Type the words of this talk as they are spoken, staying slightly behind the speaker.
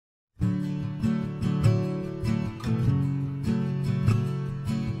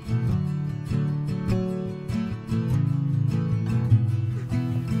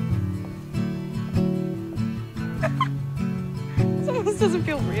doesn't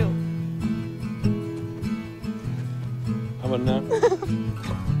feel real. How about now?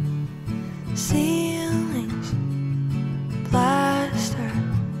 Ceilings, plaster.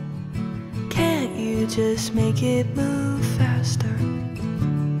 Can't you just make it move faster?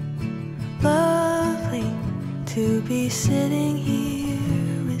 Lovely to be sitting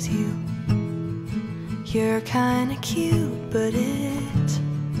here with you. You're kinda cute, but it's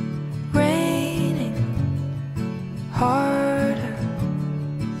raining harder.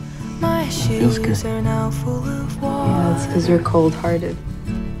 My shoes are now full of water. Yeah, it's because you're cold-hearted.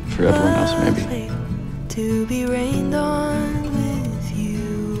 For everyone else, maybe. To be rained on with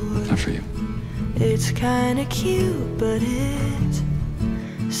you. Not for you. It's kinda cute, but it's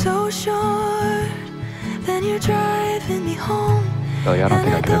so short. Then you're driving me home. Ellie, I don't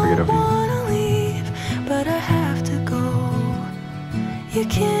think I could ever get over you. Wanna leave, but I have to go. You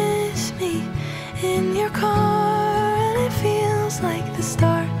kiss me in your car, and it feels like the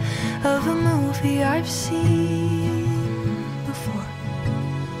start of a movie I've seen before.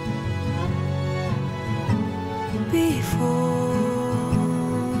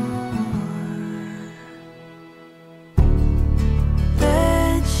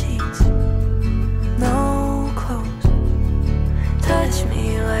 Bed sheets, no clothes. Touch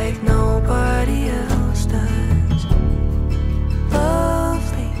me like nobody else does.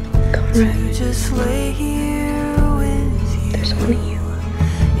 Lovely to just lay here with you. There's only you.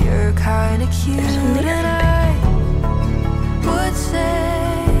 You're kinda cute, and I would say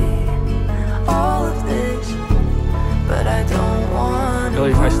all of this, but I don't want.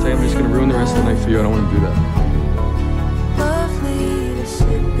 Ellie, if I stay, I'm just gonna ruin the rest of the night for you. I don't want to do that. Lovely to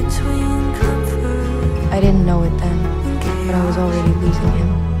sit between comfort. I didn't know it then, but I was already losing him.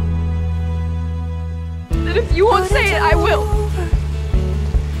 And if you won't say it, I will.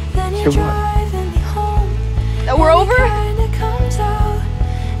 Then Say what? That we're over?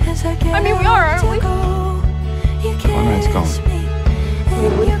 I mean, we are, aren't we? Conrad's gone.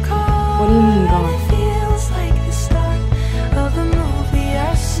 Wait, what do you mean gone?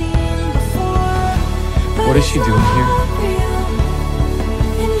 What is she doing here?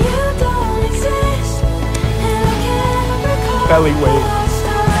 Ellie, wait.